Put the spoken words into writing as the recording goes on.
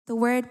The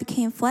Word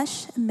became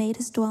flesh and made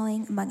his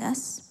dwelling among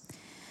us.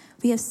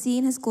 We have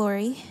seen his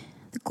glory,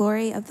 the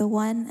glory of the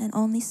one and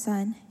only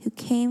Son who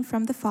came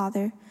from the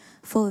Father,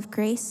 full of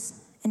grace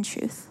and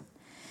truth.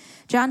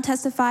 John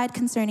testified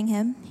concerning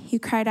him. He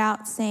cried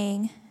out,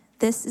 saying,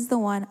 "This is the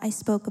one I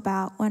spoke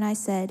about when I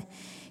said,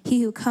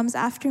 'He who comes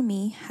after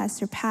me has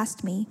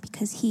surpassed me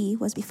because he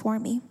was before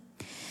me.'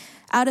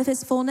 Out of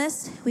his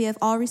fullness we have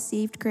all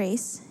received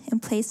grace in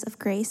place of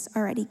grace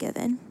already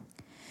given.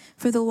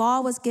 For the law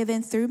was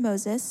given through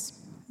Moses,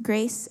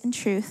 grace and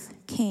truth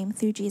came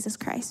through Jesus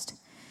Christ.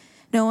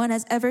 No one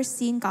has ever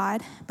seen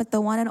God, but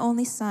the one and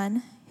only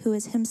Son, who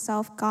is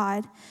himself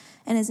God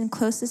and is in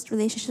closest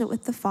relationship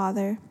with the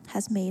Father,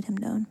 has made him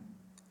known."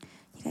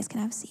 You guys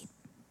can have a seat.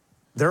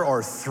 There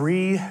are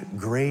three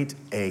great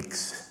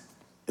aches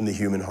in the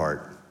human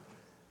heart.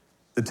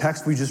 The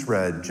text we just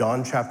read,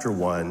 John chapter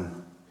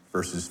 1,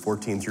 verses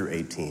 14 through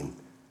 18,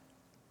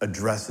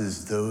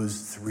 addresses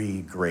those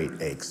three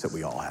great aches that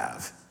we all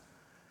have.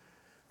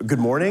 Good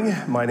morning.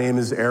 My name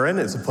is Aaron.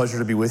 It's a pleasure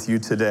to be with you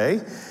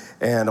today.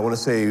 And I want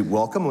to say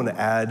welcome. I want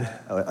to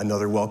add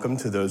another welcome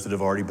to those that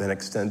have already been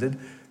extended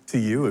to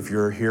you. If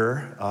you're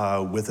here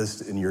with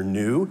us and you're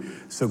new,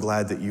 so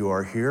glad that you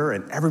are here.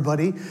 And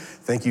everybody,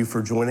 thank you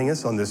for joining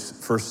us on this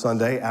first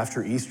Sunday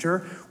after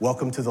Easter.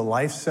 Welcome to the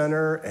Life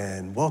Center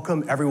and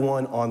welcome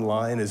everyone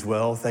online as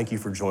well. Thank you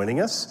for joining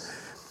us.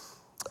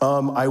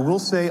 I will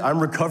say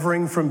I'm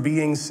recovering from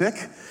being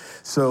sick.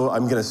 So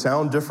I'm going to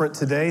sound different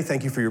today.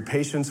 Thank you for your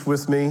patience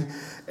with me.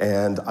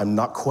 And I'm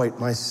not quite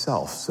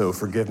myself, so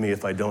forgive me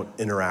if I don't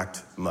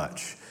interact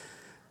much.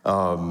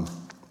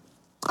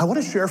 I want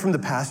to share from the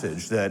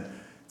passage that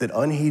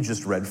Unhi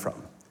just read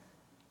from.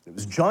 It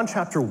was John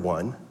chapter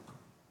 1,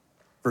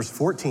 verse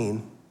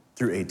 14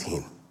 through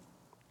 18.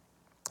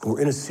 We're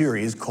in a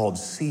series called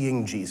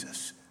Seeing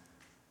Jesus.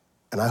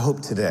 And I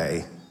hope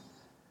today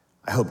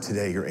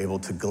you're able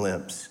to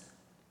glimpse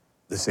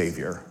the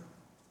Savior.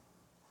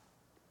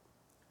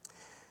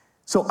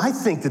 So I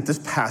think that this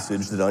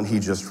passage that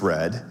Unhi just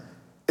read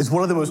is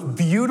one of the most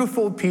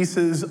beautiful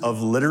pieces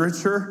of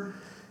literature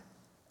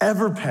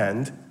ever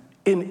penned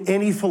in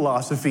any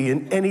philosophy,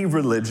 in any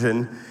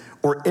religion,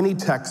 or any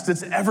text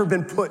that's ever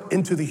been put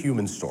into the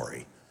human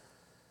story.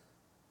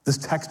 This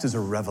text is a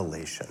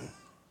revelation.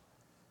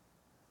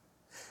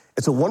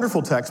 It's a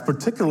wonderful text,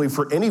 particularly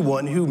for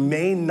anyone who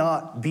may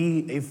not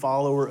be a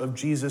follower of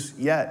Jesus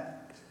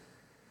yet,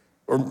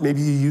 or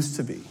maybe you used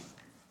to be.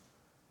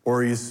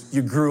 Or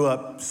you grew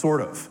up sort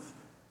of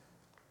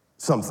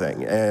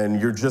something, and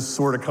you're just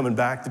sort of coming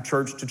back to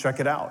church to check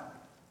it out.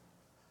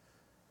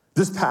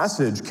 This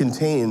passage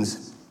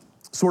contains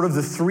sort of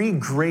the three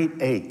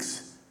great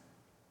aches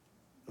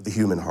of the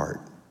human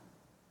heart.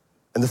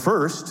 And the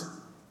first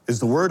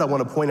is the word I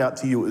want to point out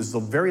to you is the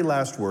very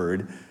last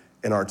word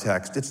in our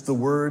text. It's the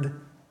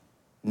word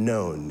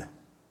known.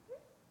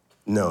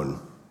 Known.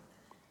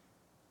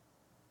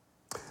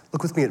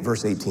 Look with me at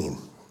verse 18.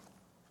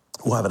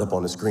 We'll have it up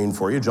on the screen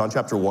for you. John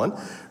chapter 1,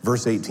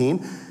 verse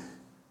 18.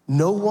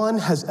 "No one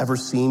has ever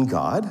seen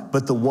God,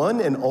 but the one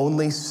and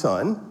only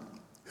Son,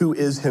 who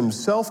is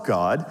himself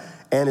God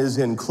and is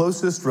in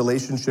closest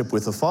relationship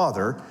with the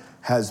Father,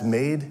 has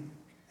made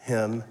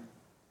him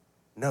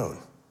known."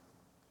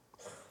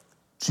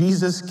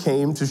 Jesus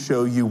came to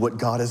show you what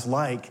God is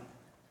like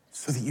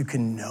so that you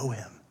can know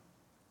him.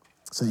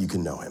 So that you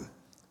can know him.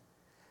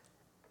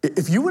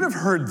 If you would have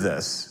heard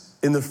this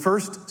in the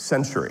first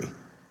century,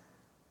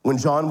 when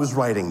John was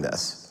writing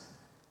this,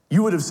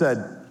 you would have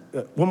said,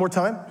 one more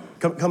time,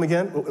 come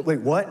again?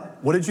 Wait,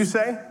 what? What did you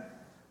say?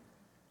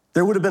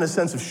 There would have been a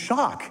sense of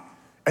shock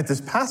at this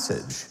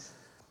passage.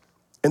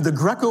 In the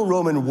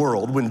Greco-Roman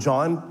world, when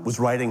John was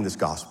writing this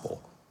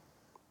gospel,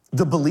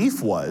 the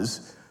belief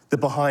was that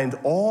behind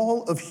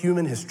all of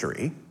human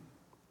history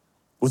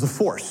was a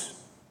force,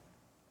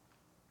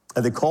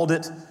 and they called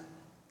it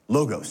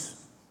logos.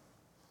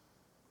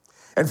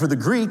 And for the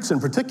Greeks in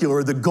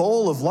particular, the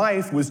goal of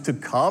life was to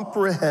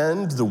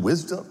comprehend the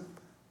wisdom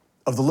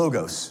of the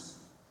Logos.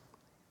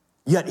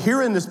 Yet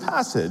here in this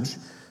passage,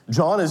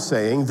 John is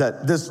saying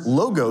that this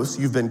Logos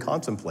you've been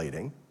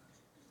contemplating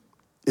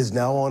is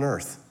now on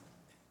earth.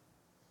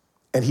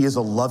 And he is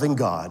a loving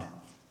God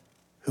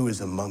who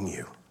is among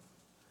you.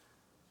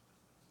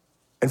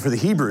 And for the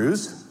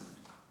Hebrews,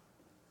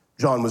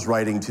 John was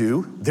writing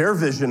to, their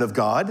vision of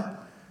God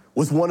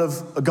was one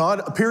of a God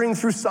appearing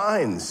through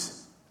signs.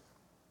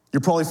 You're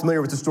probably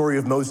familiar with the story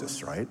of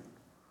Moses, right?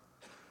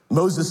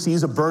 Moses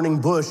sees a burning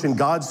bush, and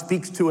God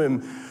speaks to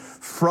him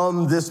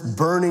from this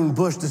burning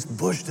bush, this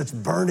bush that's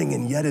burning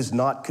and yet is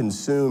not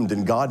consumed.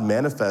 And God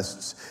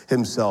manifests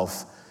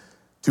himself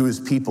to his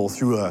people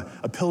through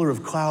a pillar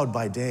of cloud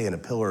by day and a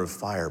pillar of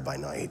fire by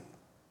night.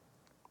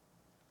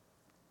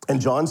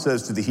 And John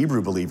says to the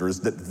Hebrew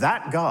believers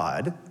that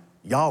God,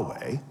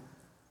 Yahweh,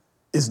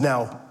 is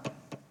now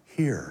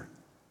here.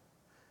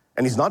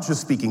 And he's not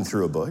just speaking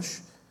through a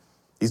bush.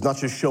 He's not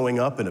just showing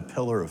up in a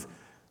pillar of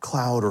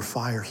cloud or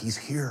fire. He's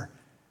here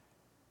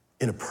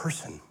in a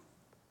person.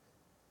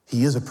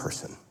 He is a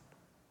person,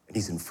 and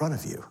he's in front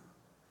of you.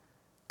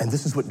 And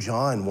this is what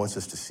John wants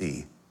us to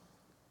see.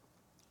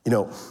 You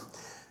know,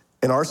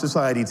 in our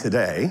society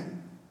today,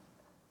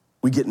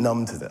 we get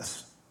numb to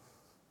this.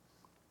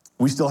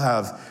 We still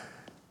have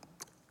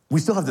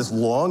this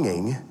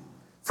longing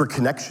for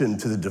connection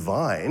to the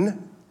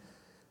divine,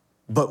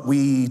 but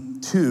we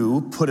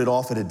too put it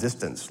off at a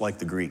distance like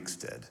the Greeks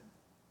did.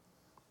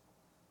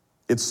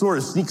 It sort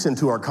of sneaks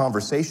into our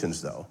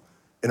conversations, though,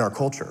 in our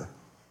culture.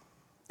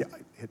 Yeah,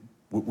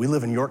 we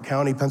live in York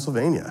County,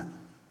 Pennsylvania,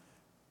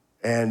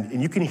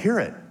 and you can hear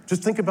it.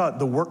 Just think about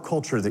the work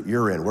culture that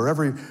you're in,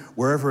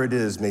 wherever it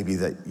is maybe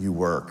that you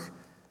work.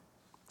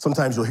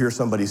 Sometimes you'll hear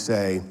somebody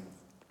say,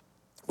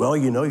 well,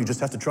 you know, you just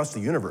have to trust the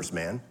universe,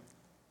 man.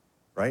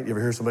 Right? You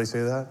ever hear somebody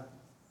say that?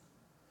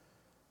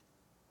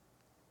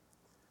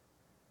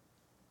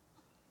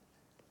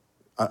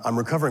 I'm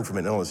recovering from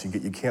an illness.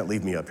 You can't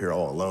leave me up here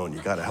all alone.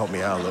 You got to help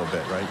me out a little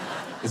bit, right?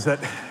 Has that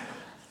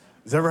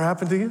ever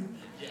happened to you?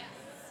 Yes.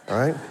 All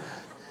right.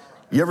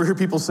 You ever hear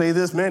people say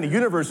this? Man, the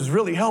universe is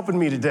really helping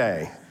me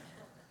today.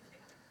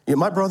 You know,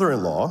 my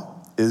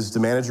brother-in-law is the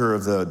manager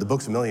of the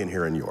Books A Million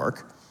here in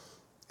York,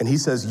 and he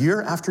says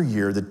year after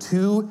year, the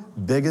two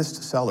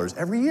biggest sellers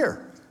every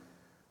year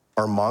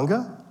are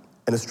manga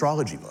and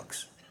astrology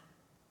books.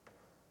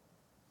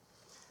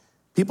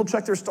 People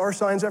check their star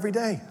signs every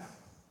day.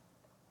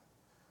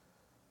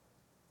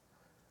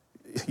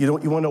 You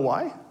want to know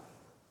why?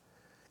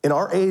 In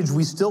our age,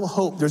 we still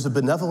hope there's a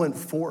benevolent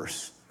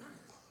force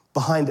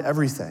behind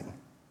everything.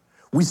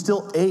 We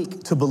still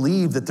ache to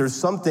believe that there's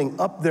something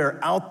up there,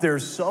 out there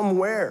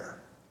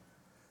somewhere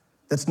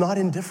that's not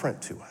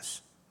indifferent to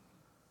us,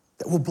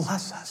 that will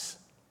bless us.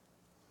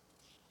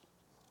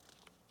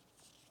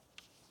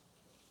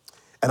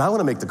 And I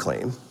want to make the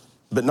claim,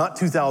 but not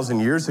 2,000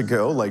 years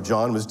ago, like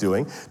John was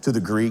doing to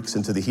the Greeks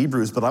and to the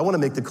Hebrews, but I want to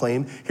make the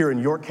claim here in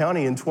York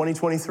County in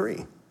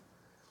 2023,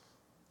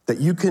 that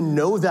you can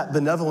know that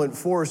benevolent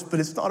force, but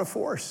it's not a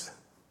force.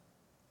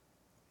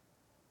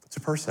 It's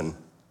a person.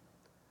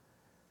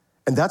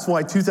 And that's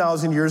why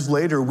 2,000 years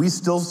later, we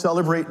still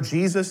celebrate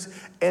Jesus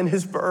and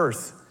his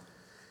birth.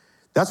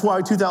 That's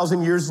why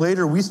 2,000 years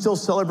later, we still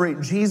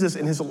celebrate Jesus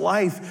and his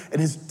life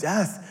and his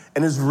death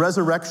and his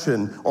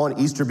resurrection on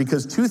Easter,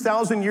 because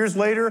 2,000 years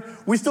later,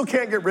 we still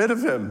can't get rid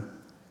of him.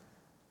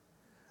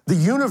 The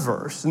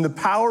universe and the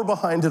power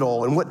behind it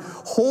all and what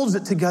holds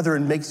it together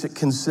and makes it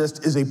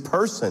consist is a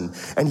person,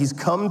 and he's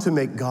come to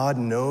make God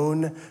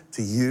known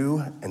to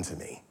you and to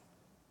me.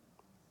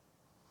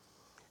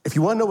 If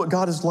you want to know what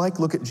God is like,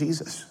 look at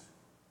Jesus.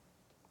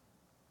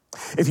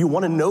 If you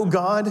want to know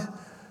God,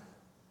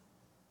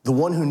 the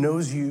one who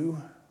knows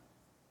you,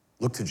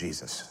 look to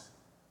Jesus.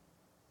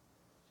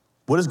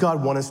 What does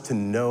God want us to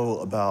know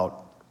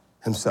about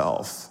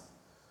himself?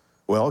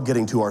 Well,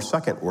 getting to our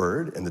second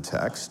word in the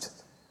text,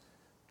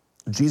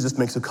 Jesus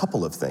makes a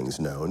couple of things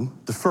known.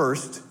 The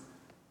first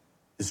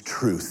is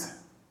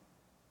truth.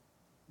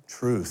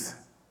 Truth.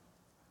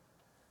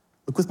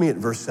 Look with me at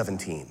verse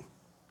 17.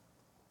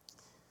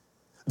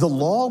 The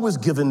law was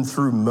given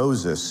through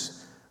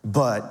Moses,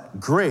 but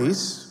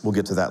grace, we'll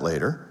get to that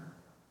later,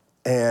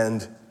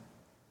 and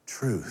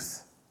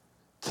truth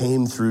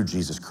came through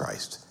Jesus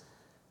Christ.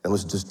 And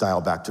let's just dial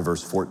back to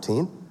verse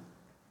 14.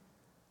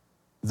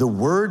 The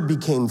Word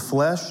became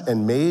flesh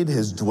and made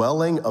his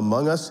dwelling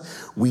among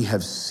us. We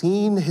have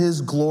seen his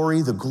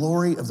glory, the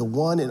glory of the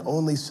one and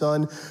only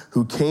Son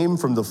who came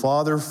from the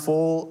Father,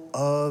 full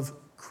of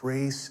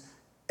grace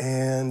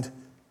and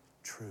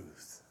truth.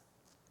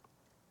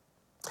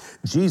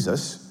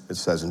 Jesus, it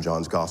says in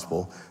John's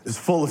gospel, is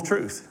full of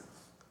truth.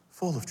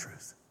 Full of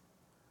truth.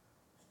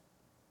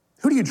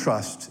 Who do you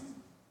trust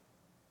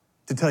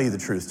to tell you the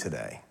truth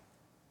today?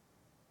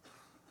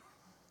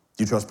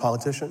 Do you trust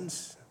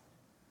politicians?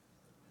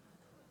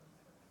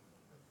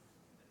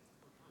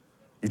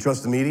 You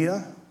trust the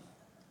media?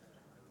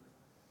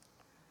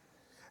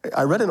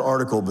 I read an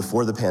article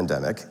before the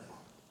pandemic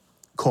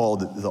called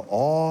The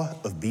Awe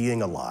of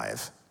Being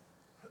Alive.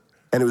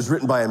 And it was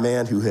written by a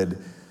man who had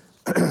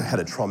had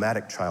a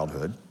traumatic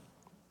childhood.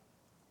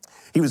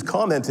 He was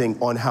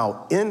commenting on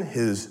how in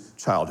his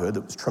childhood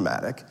that was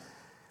traumatic,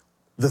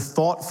 the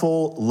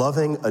thoughtful,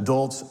 loving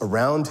adults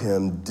around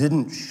him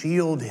didn't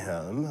shield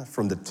him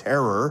from the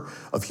terror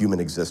of human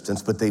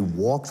existence, but they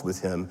walked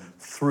with him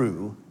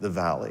through the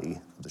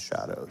valley of the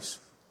shadows.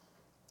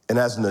 And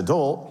as an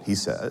adult, he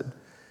said,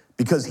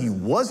 because he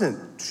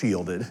wasn't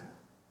shielded,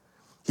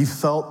 he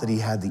felt that he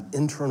had the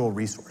internal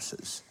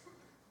resources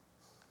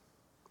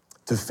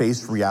to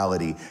face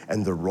reality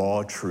and the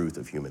raw truth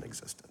of human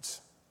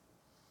existence.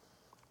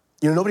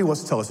 You know, nobody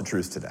wants to tell us the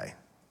truth today.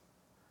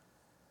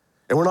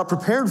 And we're not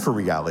prepared for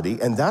reality,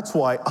 and that's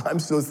why I'm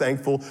so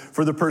thankful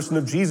for the person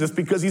of Jesus,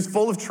 because he's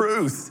full of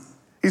truth.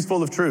 He's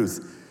full of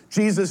truth.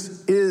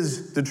 Jesus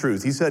is the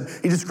truth. He said,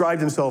 he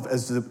described himself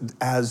as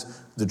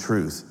the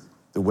truth,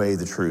 the way,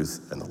 the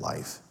truth, and the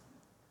life.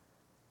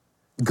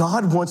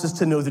 God wants us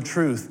to know the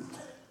truth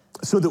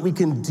so that we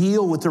can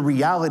deal with the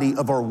reality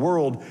of our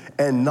world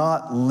and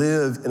not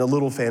live in a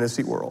little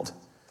fantasy world.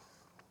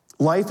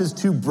 Life is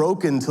too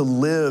broken to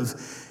live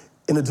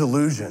in a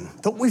delusion.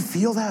 Don't we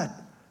feel that?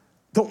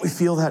 Don't we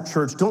feel that,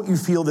 church? Don't you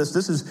feel this?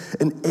 This is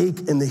an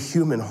ache in the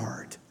human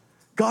heart.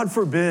 God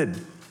forbid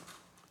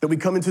that we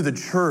come into the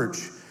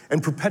church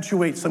and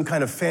perpetuate some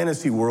kind of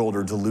fantasy world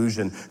or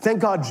delusion. Thank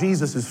God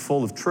Jesus is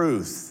full of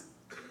truth.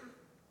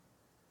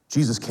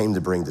 Jesus came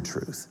to bring the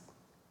truth.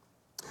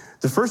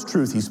 The first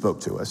truth he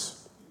spoke to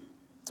us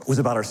was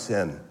about our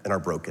sin and our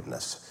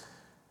brokenness.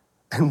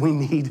 And we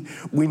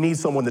need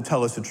someone to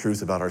tell us the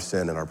truth about our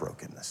sin and our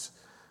brokenness.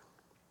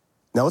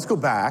 Now let's go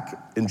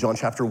back in John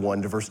chapter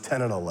 1 to verse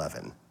 10 and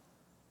 11.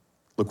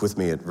 Look with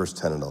me at verse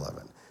 10 and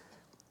 11.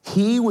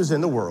 He was in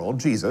the world,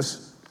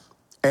 Jesus,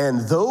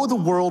 and though the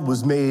world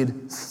was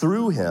made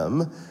through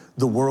him,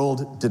 the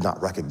world did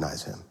not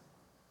recognize him.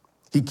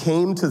 He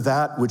came to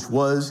that which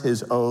was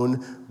his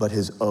own, but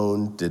his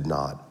own did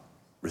not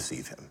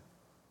receive him.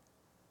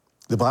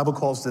 The Bible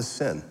calls this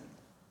sin.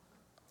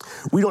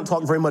 We don't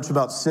talk very much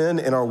about sin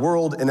in our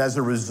world, and as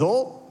a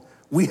result,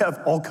 we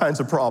have all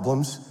kinds of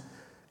problems.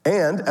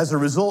 And as a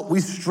result, we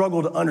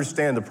struggle to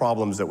understand the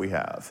problems that we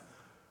have.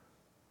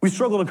 We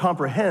struggle to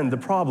comprehend the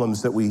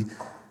problems that we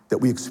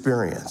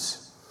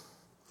experience.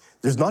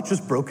 There's not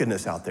just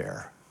brokenness out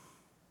there.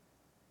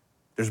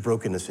 There's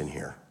brokenness in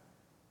here.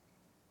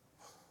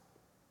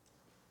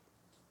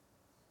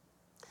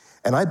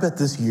 And I bet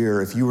this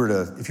year, if you were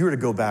to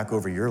go back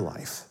over your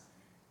life,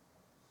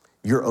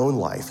 your own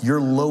life,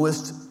 your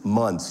lowest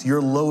months,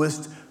 your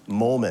lowest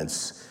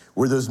moments,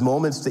 were those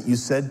moments that you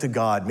said to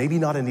God, maybe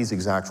not in these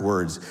exact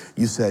words,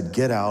 you said,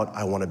 get out,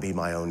 I want to be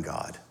my own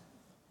God.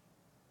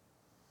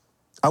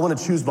 I want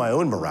to choose my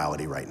own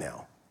morality right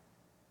now.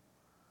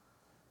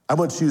 I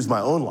want to choose my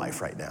own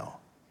life right now.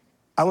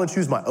 I want to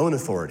choose my own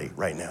authority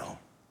right now.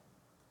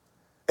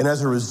 And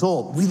as a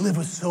result, we live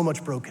with so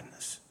much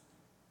brokenness,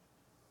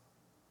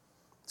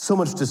 so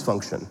much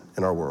dysfunction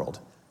in our world.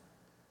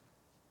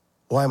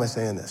 Why am I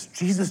saying this?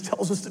 Jesus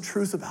tells us the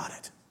truth about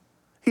it.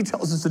 He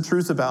tells us the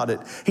truth about it.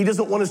 He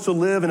doesn't want us to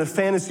live in a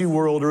fantasy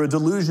world or a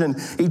delusion.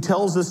 He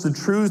tells us the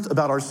truth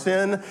about our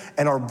sin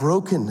and our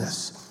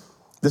brokenness.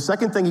 The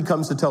second thing he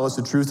comes to tell us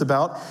the truth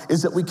about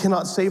is that we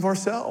cannot save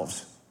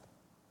ourselves.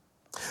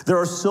 There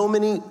are so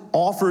many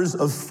offers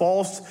of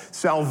false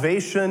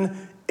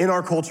salvation in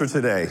our culture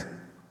today.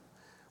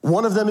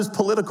 One of them is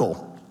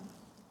political.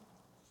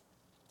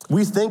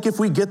 We think if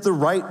we get the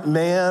right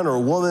man or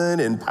woman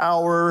in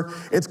power,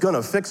 it's going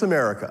to fix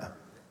America.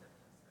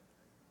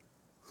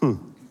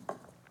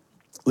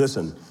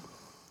 Listen,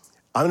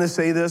 I'm going to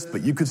say this,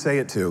 but you could say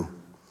it too.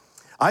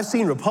 I've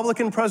seen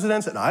Republican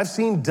presidents and I've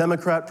seen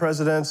Democrat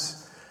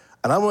presidents,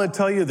 and I want to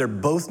tell you they're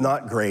both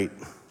not great.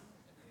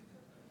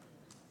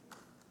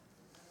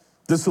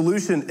 The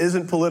solution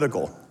isn't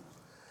political.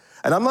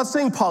 And I'm not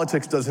saying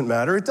politics doesn't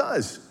matter, it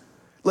does.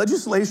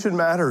 Legislation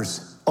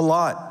matters a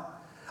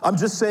lot. I'm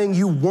just saying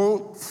you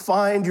won't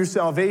find your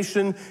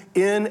salvation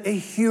in a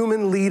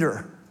human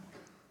leader.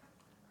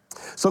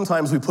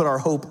 Sometimes we put our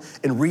hope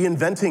in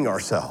reinventing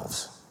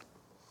ourselves.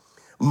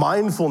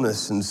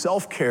 Mindfulness and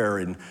self-care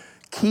and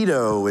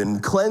keto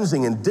and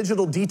cleansing and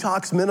digital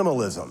detox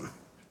minimalism.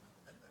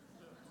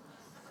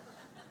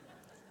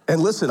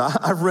 And listen,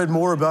 I've read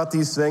more about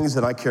these things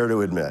than I care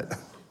to admit.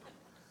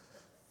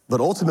 But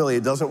ultimately,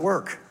 it doesn't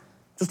work.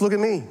 Just look at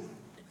me.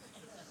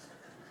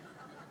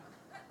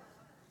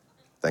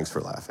 Thanks for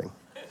laughing.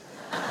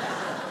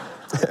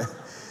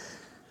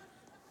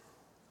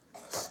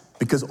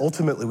 Because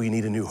ultimately, we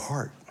need a new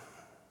heart,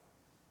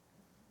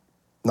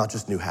 not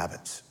just new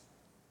habits,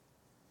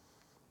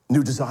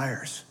 new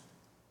desires,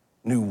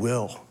 new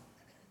will,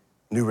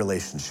 new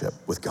relationship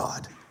with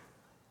God.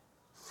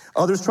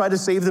 Others try to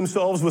save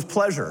themselves with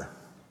pleasure.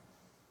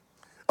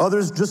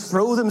 Others just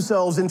throw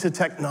themselves into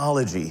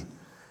technology,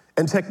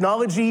 and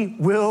technology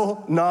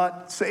will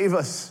not save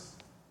us.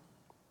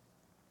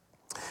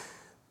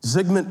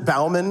 Zygmunt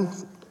Bauman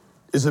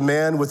is a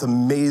man with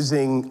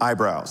amazing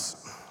eyebrows.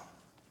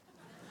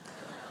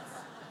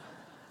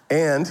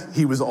 And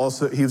he was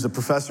a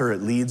professor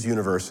at Leeds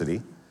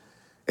University,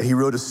 and he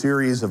wrote a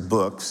series of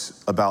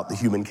books about the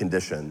human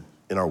condition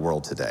in our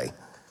world today.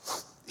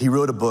 He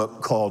wrote a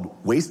book called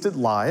Wasted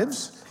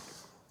Lives,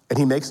 and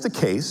he makes the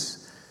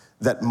case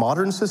that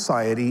modern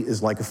society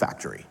is like a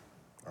factory,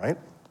 right?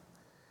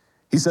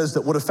 He says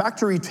that what a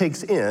factory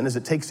takes in is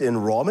it takes in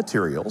raw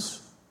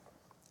materials,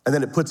 and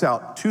then it puts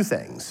out two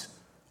things,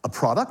 a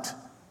product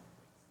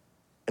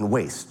and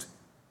waste.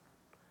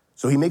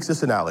 So he makes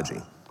this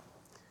analogy.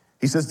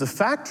 He says the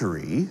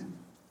factory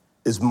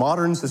is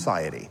modern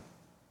society.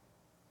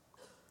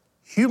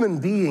 Human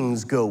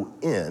beings go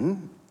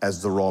in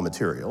as the raw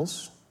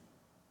materials,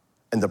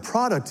 and the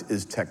product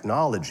is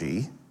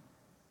technology,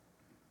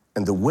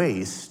 and the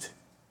waste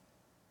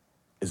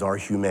is our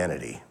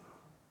humanity,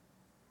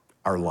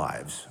 our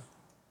lives.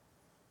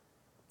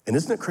 And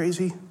isn't it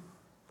crazy?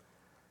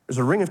 There's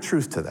a ring of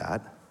truth to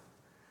that.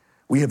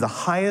 We have the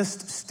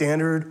highest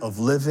standard of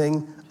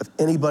living of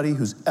anybody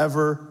who's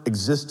ever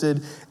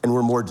existed, and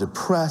we're more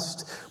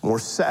depressed, more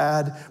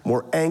sad,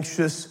 more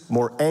anxious,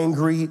 more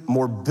angry,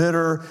 more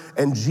bitter,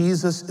 and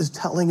Jesus is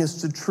telling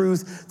us the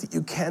truth that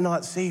you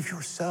cannot save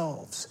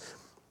yourselves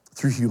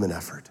through human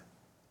effort.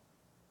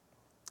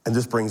 And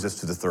this brings us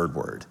to the third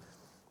word.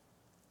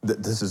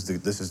 This is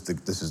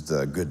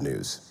the good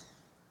news.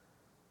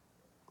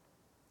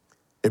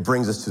 It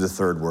brings us to the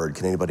third word.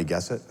 Can anybody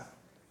guess it?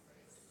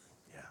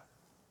 Yeah.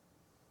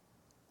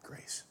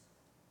 Grace.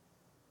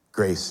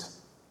 Grace.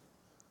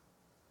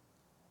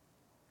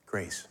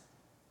 Grace.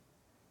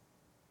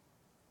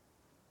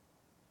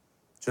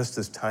 Just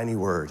this tiny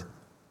word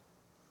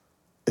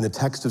in the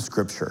text of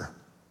Scripture,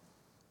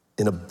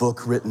 in a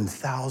book written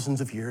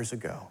thousands of years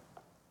ago.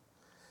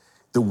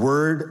 The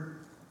word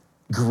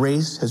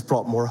grace has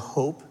brought more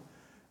hope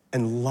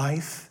and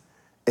life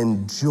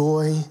and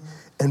joy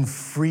and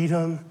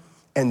freedom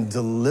and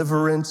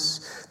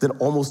deliverance than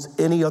almost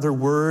any other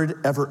word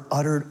ever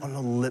uttered on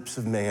the lips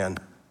of man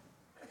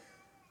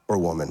or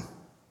woman.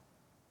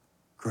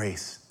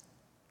 Grace.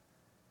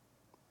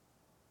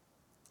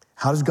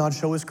 How does God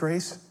show his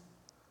grace?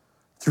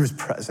 Through his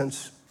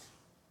presence,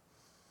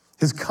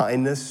 his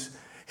kindness,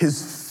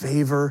 his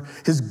favor,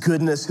 his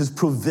goodness, his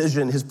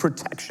provision, his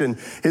protection,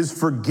 his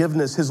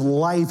forgiveness, his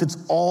life. It's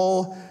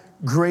all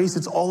grace.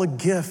 It's all a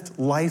gift.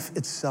 Life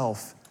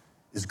itself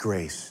is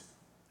grace,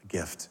 a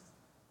gift.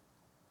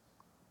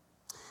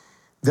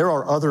 There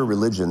are other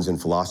religions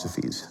and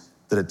philosophies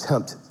that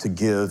attempt to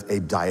give a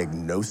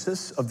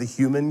diagnosis of the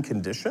human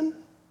condition,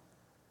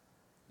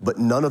 but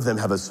none of them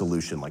have a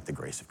solution like the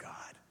grace of God.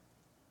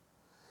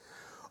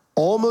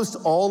 Almost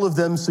all of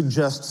them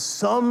suggest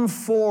some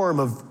form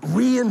of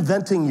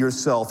reinventing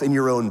yourself in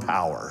your own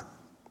power.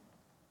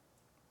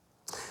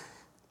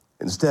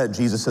 Instead,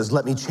 Jesus says,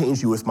 let me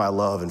change you with my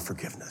love and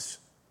forgiveness.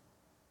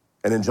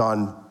 And in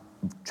John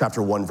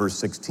chapter 1, verse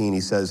 16,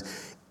 he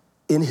says,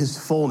 in his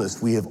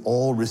fullness, we have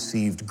all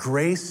received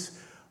grace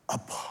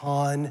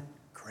upon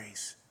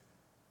grace.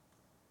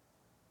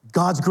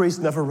 God's grace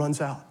never runs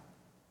out.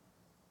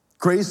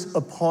 Grace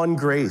upon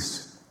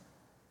grace.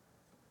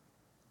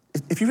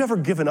 If you've ever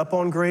given up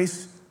on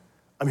grace,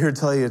 I'm here to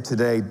tell you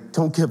today,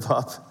 don't give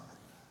up.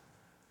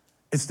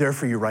 It's there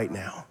for you right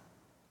now.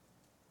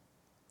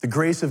 The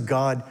grace of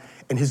God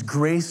and his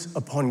grace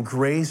upon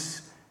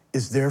grace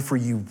is there for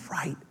you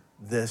right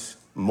this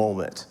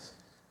moment.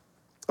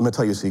 I'm gonna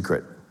tell you a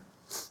secret.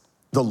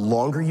 The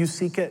longer you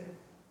seek it,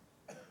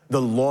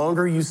 the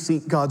longer you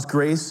seek God's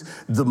grace,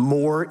 the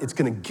more it's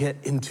gonna get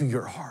into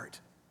your heart.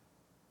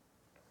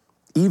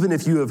 Even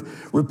if you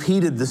have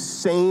repeated the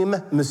same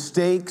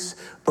mistakes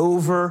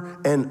over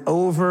and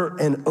over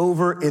and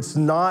over, it's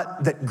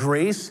not that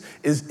grace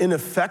is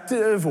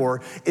ineffective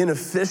or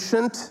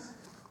inefficient,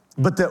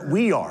 but that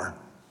we are,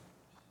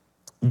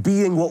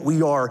 being what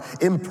we are,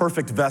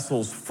 imperfect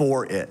vessels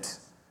for it.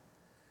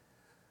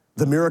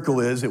 The miracle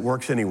is it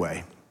works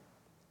anyway.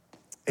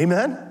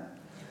 Amen?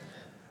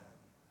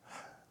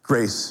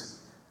 Grace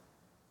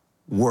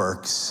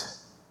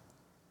works.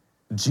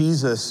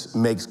 Jesus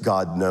makes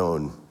God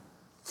known.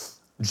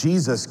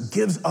 Jesus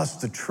gives us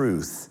the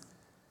truth,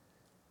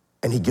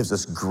 and he gives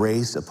us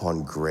grace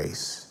upon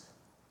grace.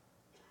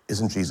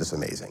 Isn't Jesus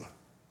amazing?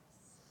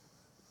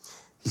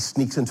 He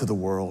sneaks into the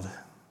world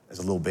as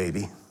a little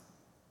baby,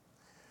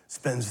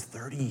 spends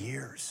 30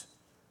 years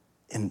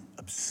in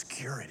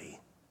obscurity,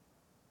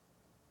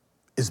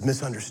 is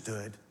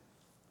misunderstood.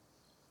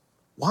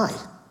 Why?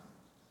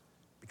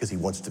 Because he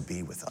wants to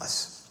be with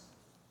us.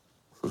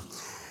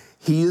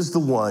 He is the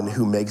one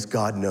who makes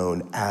God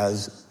known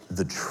as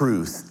the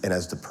truth and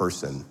as the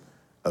person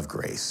of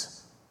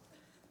grace,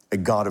 a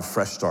God of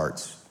fresh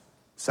starts,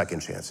 second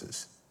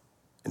chances,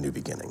 and new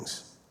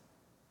beginnings.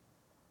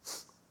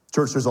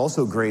 Church, there's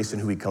also grace in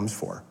who he comes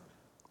for.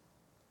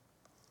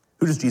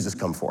 Who does Jesus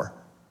come for?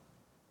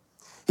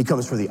 He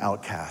comes for the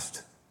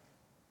outcast.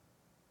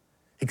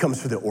 He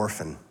comes for the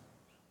orphan.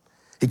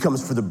 He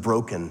comes for the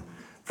broken,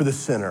 for the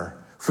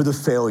sinner, for the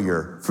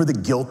failure, for the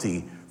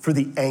guilty, for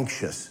the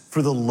anxious,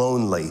 for the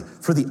lonely,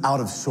 for the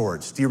out of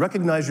sorts. Do you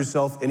recognize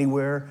yourself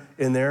anywhere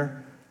in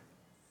there?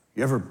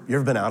 You ever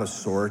been out of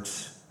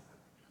sorts?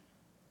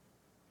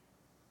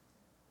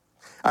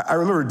 I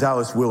remember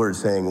Dallas Willard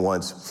saying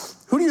once,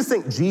 who do you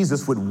think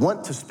Jesus would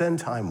want to spend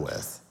time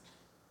with?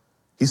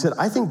 He said,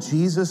 I think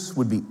Jesus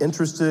would be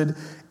interested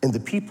in the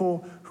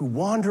people who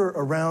wander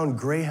around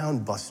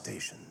Greyhound bus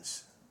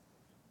stations.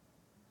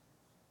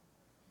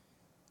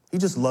 He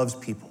just loves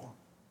people.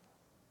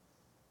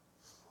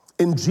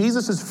 In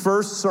Jesus'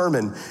 first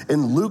sermon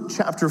in Luke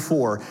chapter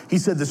 4, he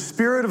said, the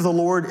Spirit of the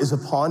Lord is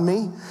upon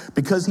me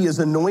because he has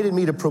anointed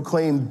me to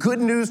proclaim good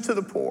news to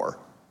the poor,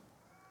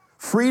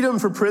 freedom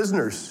for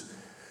prisoners,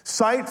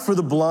 sight for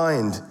the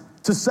blind,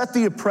 to set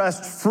the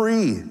oppressed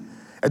free,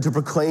 and to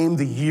proclaim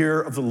the year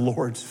of the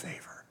Lord's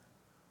favor.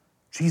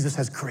 Jesus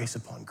has grace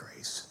upon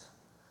grace.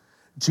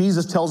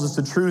 Jesus tells us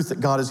the truth that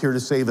God is here to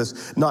save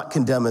us, not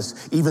condemn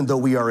us, even though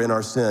we are in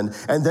our sin.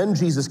 And then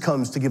Jesus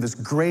comes to give us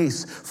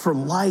grace for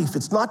life.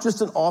 It's not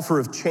just an offer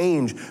of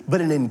change,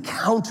 but an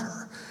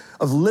encounter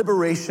of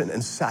liberation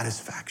and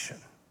satisfaction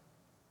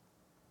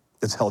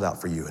that's held out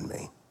for you and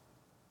me.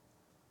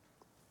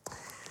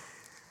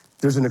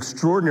 There's an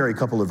extraordinary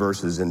couple of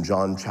verses in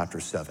John chapter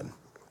 7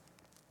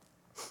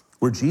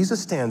 where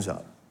Jesus stands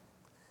up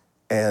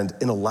and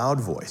in a loud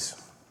voice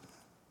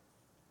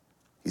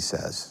he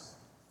says,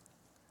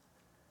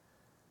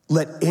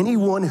 "Let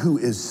anyone who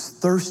is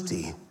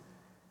thirsty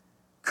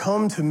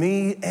come to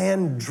me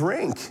and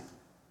drink.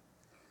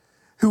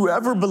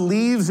 Whoever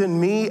believes in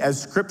me, as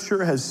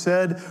Scripture has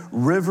said,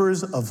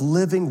 rivers of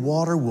living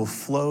water will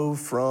flow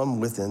from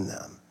within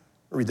them."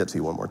 I'll read that to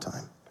you one more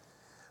time.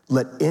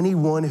 "Let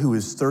anyone who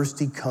is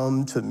thirsty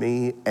come to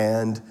me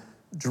and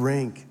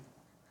drink.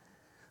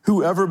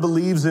 Whoever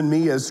believes in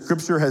me, as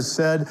Scripture has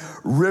said,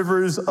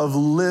 rivers of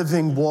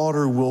living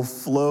water will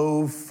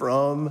flow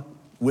from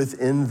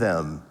within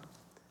them."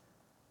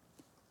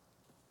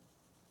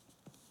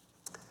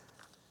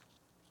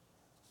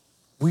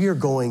 We are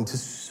going to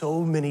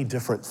so many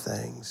different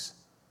things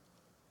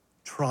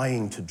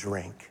trying to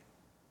drink.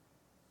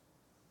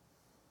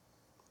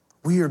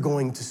 We are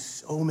going to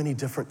so many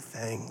different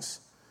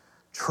things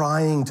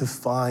trying to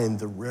find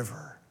the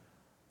river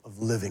of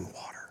living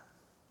water.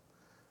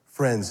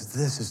 Friends,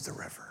 this is the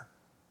river.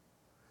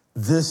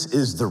 This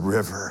is the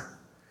river.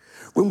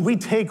 When we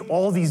take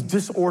all these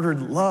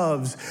disordered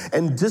loves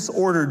and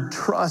disordered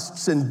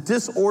trusts and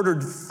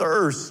disordered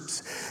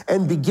thirsts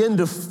and begin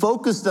to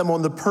focus them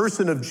on the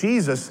person of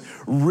Jesus,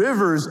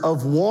 rivers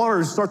of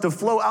water start to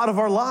flow out of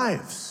our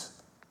lives.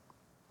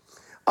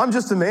 I'm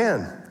just a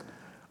man,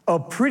 a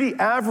pretty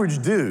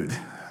average dude.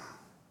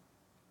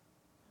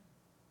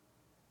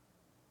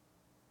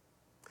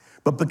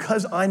 But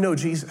because I know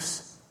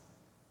Jesus,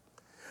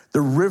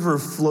 the river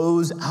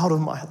flows out of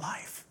my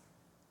life.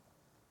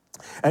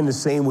 And the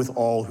same with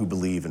all who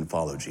believe and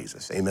follow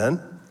Jesus.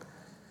 Amen?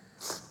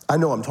 I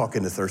know I'm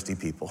talking to thirsty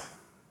people.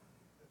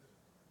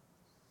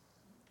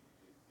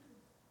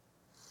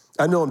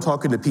 I know I'm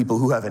talking to people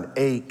who have an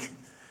ache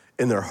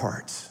in their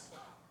hearts.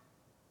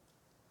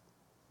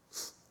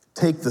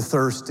 Take the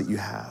thirst that you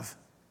have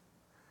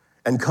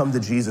and come to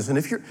Jesus. And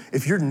if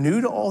you're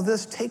new to all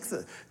this, take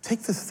the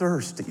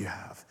thirst that you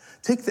have.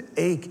 Take the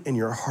ache in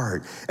your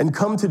heart and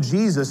come to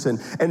Jesus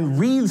and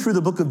read through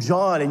the book of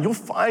John, and you'll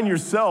find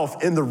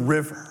yourself in the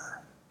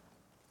river.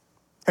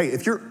 Hey,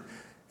 if you're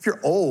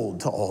old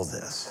to all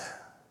this,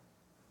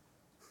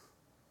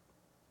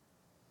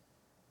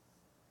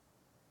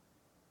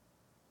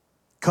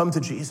 come to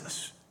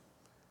Jesus.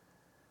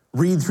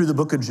 Read through the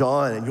book of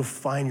John, and you'll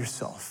find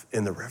yourself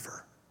in the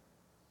river.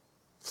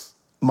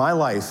 My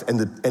life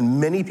and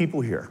many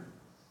people here,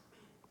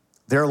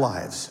 their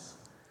lives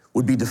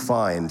would be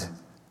defined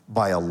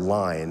by a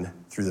line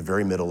through the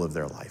very middle of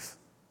their life.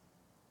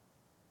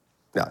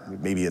 Now,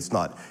 maybe it's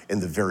not in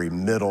the very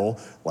middle,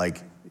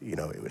 like,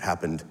 it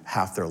happened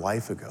half their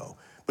life ago,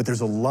 but there's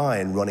a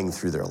line running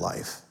through their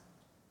life.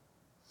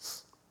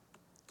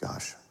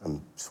 Gosh,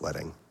 I'm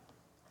sweating.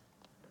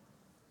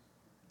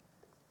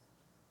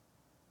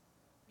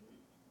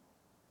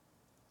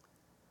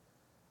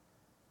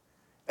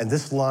 And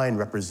this line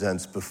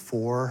represents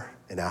before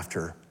and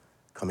after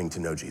coming to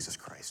know Jesus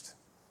Christ.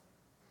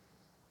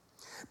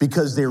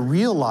 Because they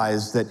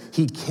realized that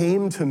he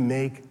came to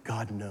make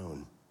God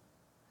known.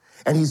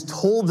 And he's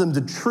told them the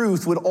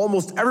truth when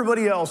almost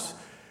everybody else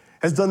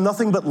has done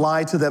nothing but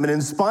lie to them. And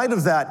in spite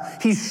of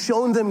that, he's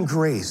shown them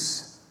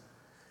grace.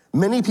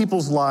 Many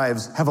people's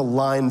lives have a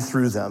line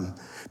through them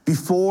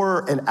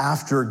before and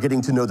after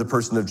getting to know the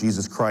person of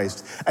Jesus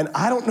Christ. And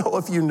I don't know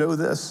if you know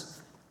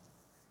this,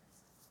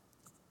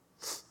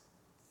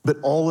 but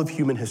all of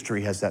human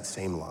history has that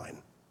same line.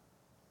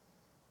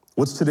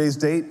 What's today's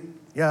date?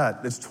 Yeah,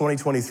 it's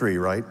 2023,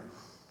 right?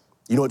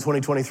 You know what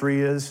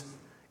 2023 is?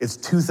 It's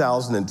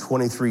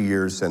 2023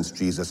 years since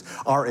Jesus.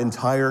 Our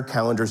entire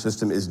calendar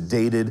system is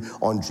dated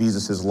on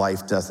Jesus'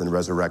 life, death, and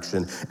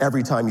resurrection.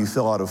 Every time you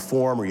fill out a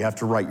form or you have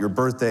to write your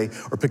birthday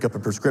or pick up a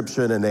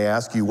prescription and they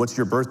ask you, what's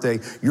your birthday?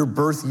 Your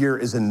birth year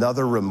is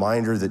another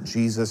reminder that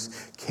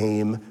Jesus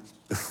came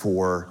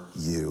before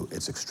you.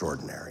 It's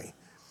extraordinary.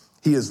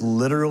 He is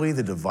literally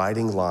the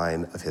dividing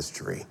line of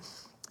history.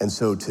 And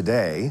so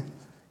today,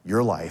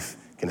 your life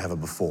can have a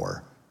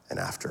before and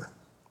after.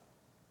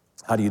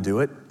 How do you do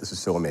it? This is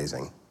so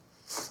amazing.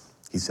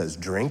 He says,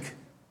 drink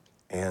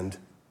and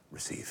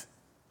receive.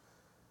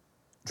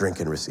 Drink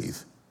and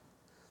receive.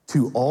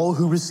 To all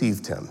who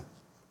received him,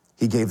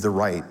 he gave the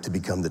right to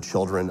become the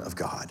children of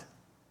God.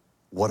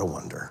 What a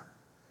wonder.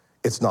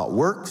 It's not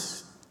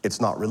works, it's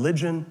not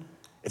religion,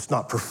 it's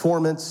not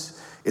performance,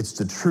 it's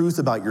the truth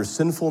about your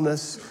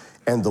sinfulness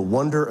and the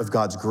wonder of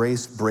God's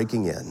grace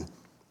breaking in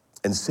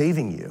and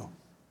saving you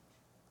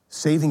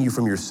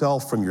from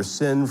yourself, from your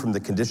sin, from the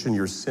condition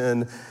your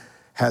sin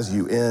has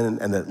you in,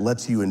 and that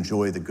lets you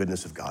enjoy the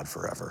goodness of God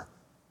forever.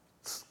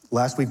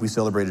 Last week, we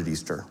celebrated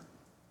Easter.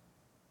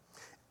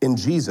 In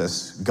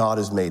Jesus, God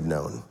is made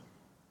known.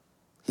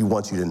 He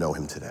wants you to know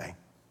him today.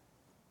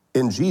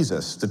 In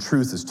Jesus, the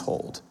truth is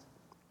told.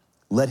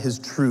 Let his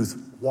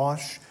truth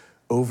wash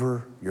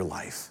over your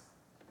life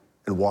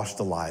and wash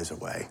the lies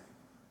away.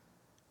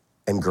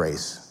 And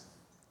grace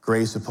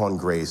upon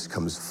grace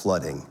comes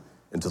flooding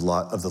into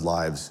the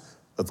lives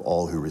of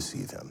all who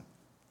receive him.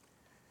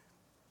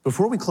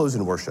 Before we close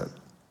in worship,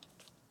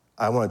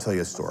 I want to tell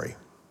you a story.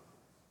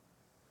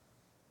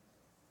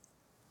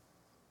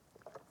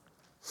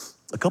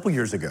 A couple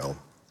years ago,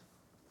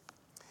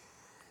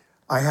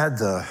 I had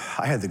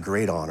the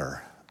great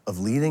honor of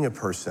leading a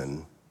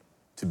person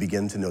to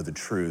begin to know the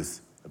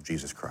truth of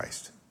Jesus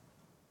Christ.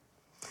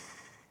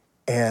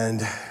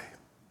 And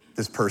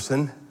this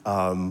person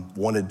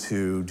wanted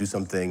to do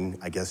something,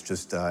 I guess,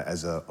 just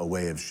as a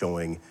way of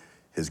showing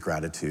his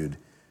gratitude.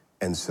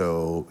 And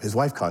so his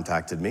wife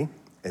contacted me,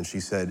 and she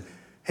said,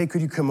 hey,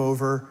 could you come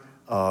over?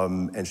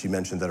 And she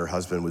mentioned that her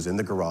husband was in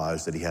the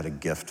garage, that he had a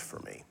gift for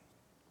me.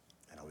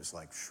 And I was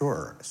like,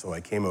 sure. So I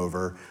came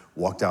over,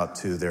 walked out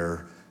to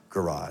their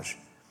garage,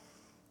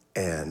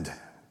 and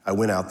I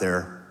went out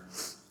there,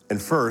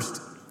 and first,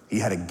 he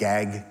had a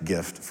gag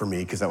gift for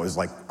me, because that was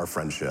like our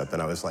friendship,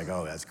 and I was like,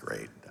 oh, that's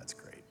great, that's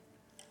great.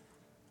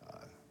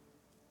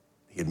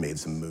 He had made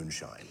some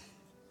moonshine.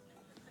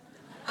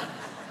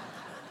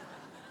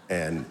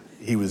 And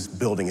he was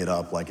building it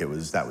up like that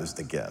was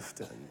the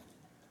gift.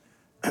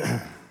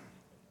 But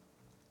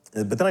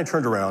then I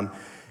turned around,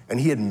 and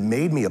he had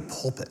made me a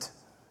pulpit.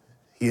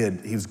 He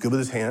was good with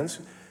his hands.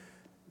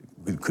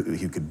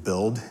 He could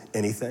build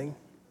anything,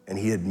 and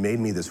he had made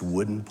me this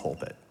wooden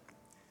pulpit.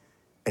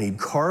 And he'd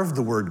carved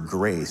the word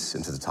grace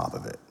into the top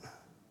of it.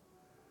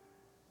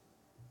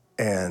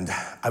 And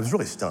I was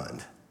really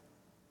stunned.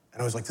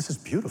 And I was like, this is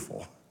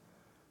beautiful.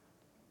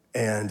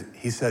 And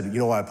he said, you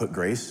know why I put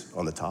grace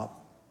on the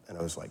top? And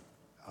I was like,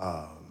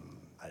 I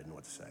didn't know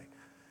what to say.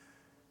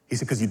 He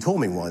said, because you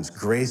told me once,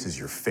 grace is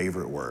your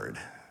favorite word.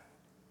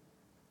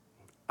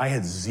 I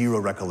had zero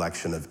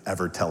recollection of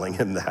ever telling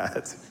him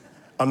that.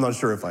 I'm not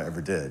sure if I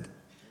ever did.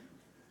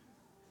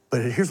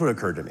 But here's what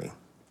occurred to me.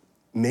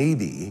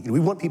 Maybe, we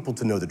want people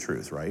to know the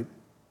truth, right?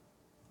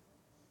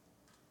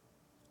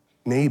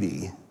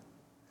 Maybe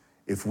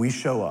if we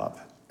show up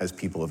as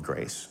people of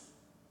grace,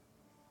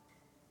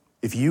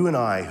 if you and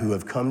I, who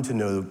have come to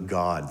know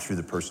God through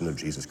the person of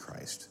Jesus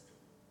Christ,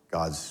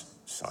 God's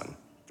Son,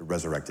 the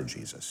resurrected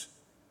Jesus,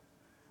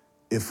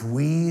 if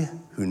we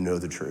who know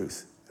the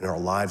truth and our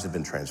lives have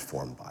been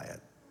transformed by it,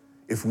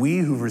 if we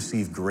who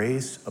receive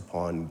grace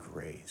upon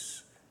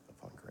grace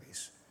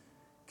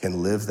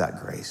can live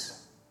that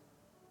grace,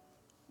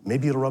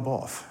 maybe it'll rub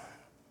off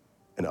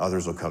and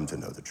others will come to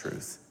know the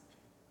truth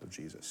of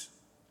Jesus.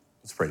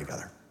 Let's pray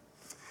together.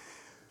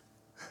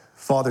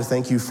 Father,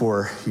 thank you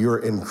for your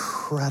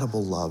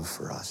incredible love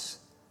for us.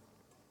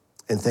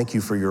 And thank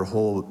you for your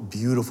whole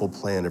beautiful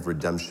plan of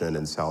redemption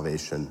and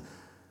salvation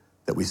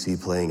that we see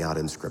playing out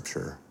in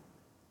Scripture.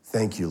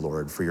 Thank you,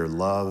 Lord, for your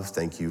love.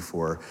 Thank you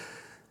for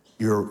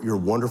your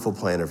wonderful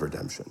plan of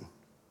redemption.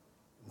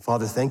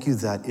 Father, thank you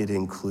that it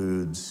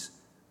includes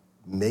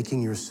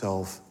making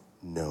yourself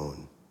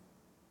known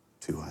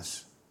to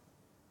us.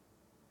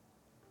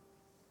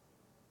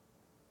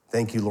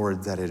 Thank you,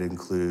 Lord, that it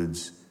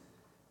includes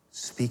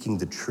speaking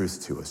the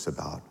truth to us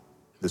about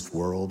this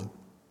world,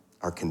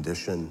 our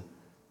condition,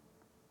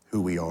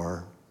 who we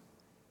are.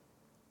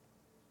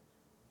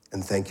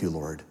 And thank you,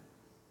 Lord,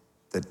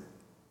 that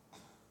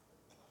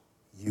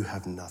you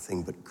have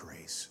nothing but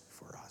grace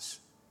for us.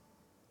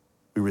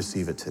 We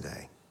receive it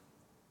today.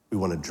 We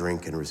want to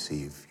drink and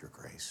receive your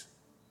grace.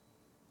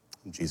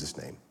 In Jesus'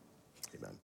 name, amen.